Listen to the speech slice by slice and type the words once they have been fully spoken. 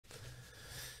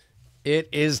It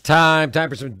is time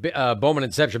for some Bowman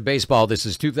Inception baseball. This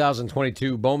is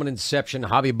 2022 Bowman Inception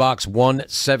Hobby Box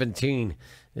 117.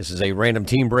 This is a random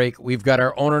team break. We've got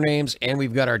our owner names and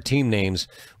we've got our team names.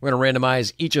 We're going to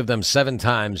randomize each of them 7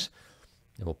 times.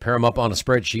 And we'll pair them up on a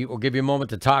spreadsheet. We'll give you a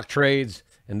moment to talk trades,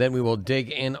 and then we will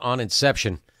dig in on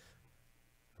Inception.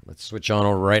 Let's switch on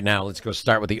over right now. Let's go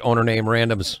start with the owner name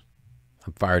randoms.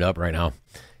 I'm fired up right now.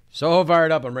 So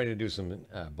fired up, I'm ready to do some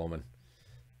Bowman.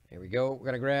 Here we go. We're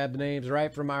going to grab the names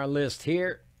right from our list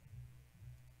here.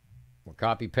 We'll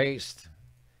copy paste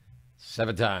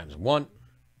 7 times. 1,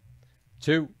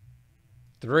 2,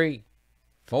 3,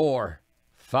 4,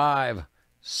 5,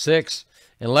 6.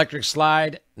 Electric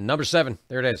slide number 7.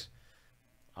 There it is.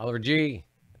 Oliver G.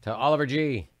 To Oliver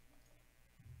G.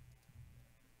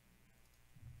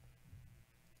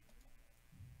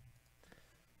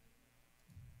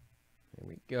 Here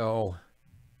we go.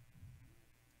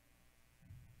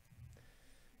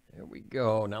 There we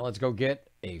go. Now let's go get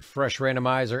a fresh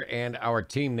randomizer and our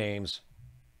team names.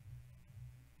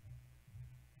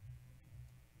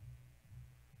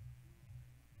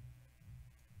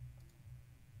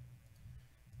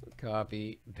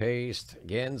 Copy, paste,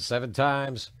 again, 7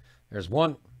 times. There's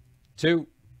 1, 2,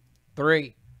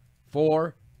 3,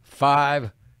 4,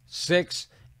 5, 6,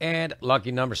 and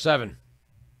lucky number 7.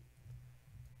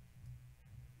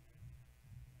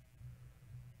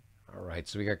 All right,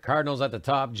 so we got Cardinals at the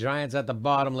top, Giants at the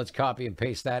bottom. Let's copy and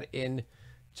paste that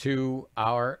into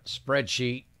our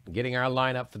spreadsheet, getting our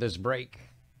lineup for this break.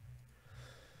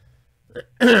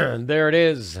 There it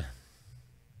is.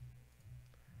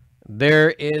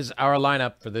 There is our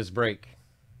lineup for this break.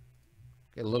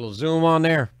 Get a little zoom on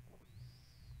there.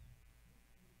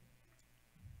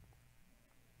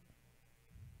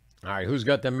 All right, who's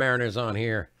got the Mariners on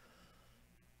here?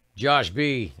 Josh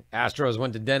B. Astros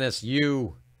went to Dennis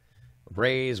U.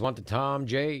 Rays went to Tom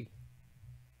J.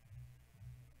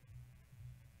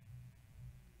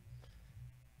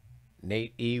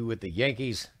 Nate E. with the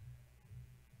Yankees.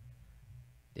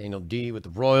 Daniel D. with the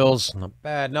Royals. Not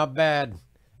bad, not bad.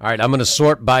 All right, I'm going to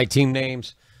sort by team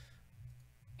names.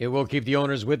 It will keep the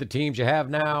owners with the teams you have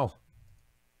now.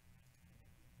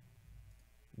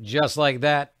 Just like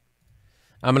that.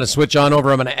 I'm going to switch on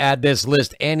over. I'm going to add this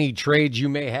list. Any trades you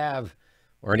may have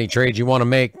or any trades you want to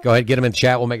make, go ahead, get them in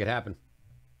chat. We'll make it happen.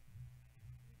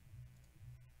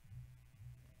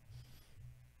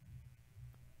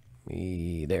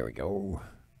 There we go.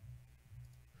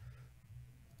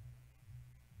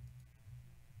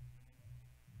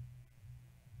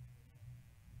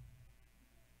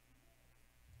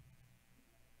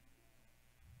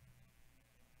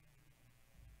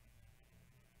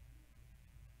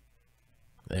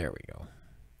 There we go.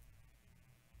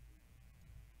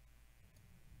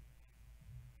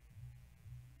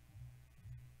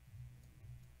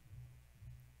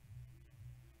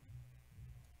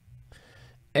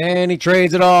 Any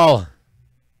trades at all?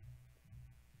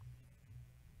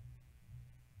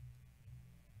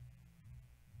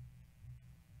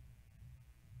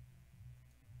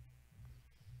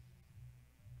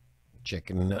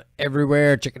 Chicken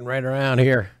everywhere, chicken right around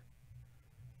here.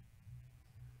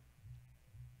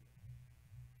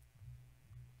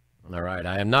 All right,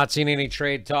 I am not seeing any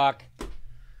trade talk.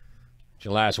 It's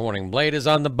your last warning. Blade is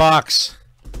on the box.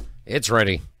 It's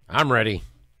ready. I'm ready.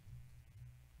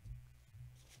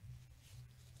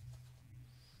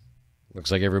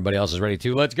 Looks like everybody else is ready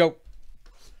too. Let's go.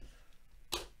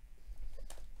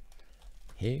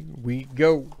 Here we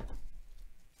go.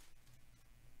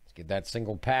 Let's get that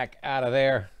single pack out of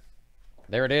there.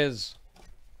 There it is.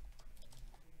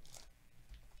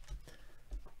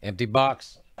 Empty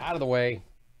box out of the way.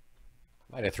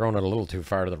 Might have thrown it a little too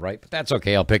far to the right, but that's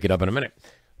okay. I'll pick it up in a minute.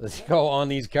 Let's go on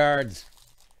these cards.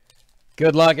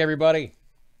 Good luck, everybody.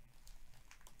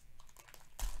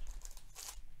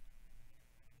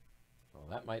 Well,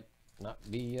 that might not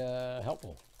be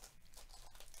helpful.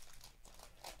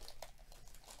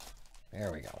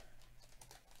 There we go.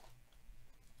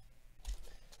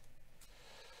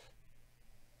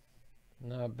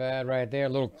 Not bad right there. A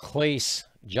little Clace,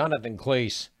 Jonathan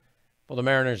Clace for the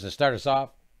Mariners to start us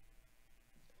off.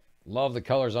 Love the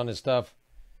colors on this stuff.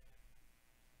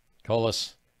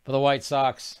 Colas for the White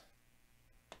Sox.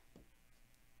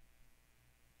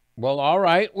 Well, all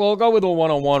right. We'll go with a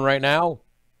 101 right now.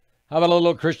 How about a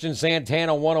little Christian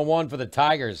Santana 101 for the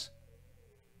Tigers?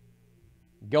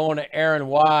 Going to Aaron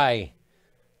Y.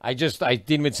 I didn't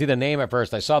even see the name at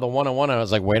first. I saw the 101 and I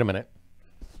was like, wait a minute.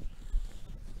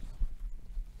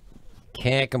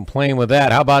 Can't complain with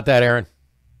that. How about that, Aaron?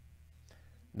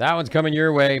 That one's coming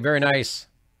your way. Very nice.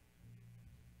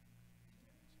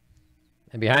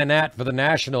 And behind that, for the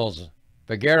Nationals,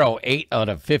 Figueroa, 8 out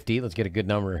of 50. Let's get a good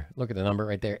number. Look at the number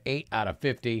right there. 8 out of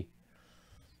 50.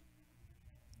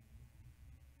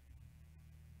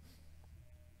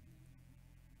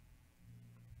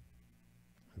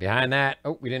 Behind that,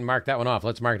 oh, we didn't mark that one off.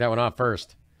 Let's mark that one off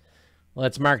first.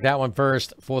 Let's mark that one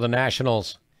first for the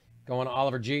Nationals. Going to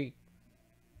Oliver G.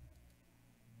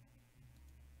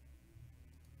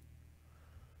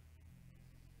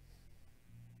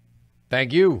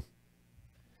 Thank you.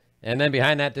 And then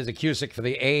behind that, there's a Cusick for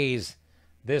the A's.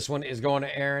 This one is going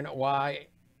to Aaron Y.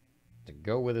 to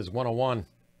go with his 101.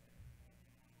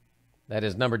 That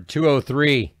is number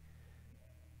 203.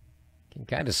 Can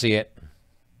kind of see it.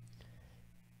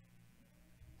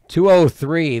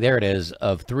 203, there it is,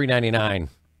 of 399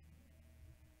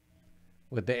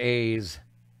 with the A's.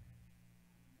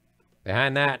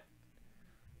 Behind that,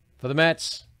 for the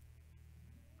Mets,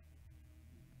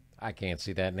 I can't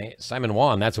see that name. Simon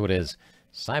Juan, that's what it is.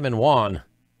 Simon Juan.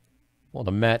 Well,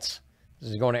 the Mets.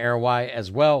 This is going to Aaron Y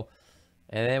as well.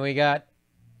 And then we got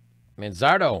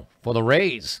Manzardo for the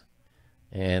Rays.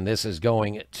 And this is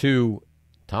going to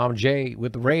Tom J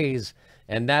with the Rays.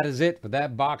 And that is it for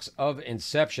that box of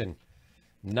Inception.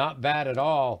 Not bad at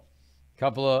all.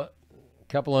 Couple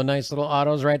of nice little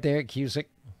autos right there. Cusick,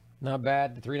 not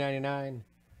bad. The $3.99.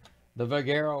 The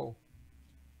Figueroa,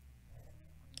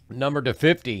 number to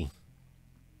 50.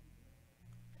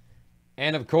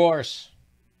 And of course,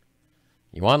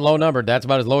 you want low numbered. That's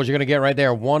about as low as you're going to get right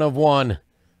there. 1 of 1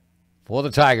 for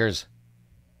the Tigers.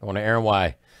 Going to Aaron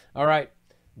Y. All right.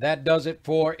 That does it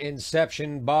for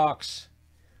Inception box.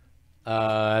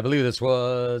 I believe this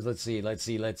was, let's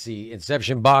see.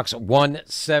 Inception box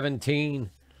 117.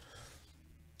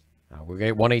 We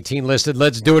got 118 listed.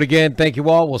 Let's do it again. Thank you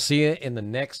all. We'll see you in the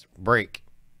next break.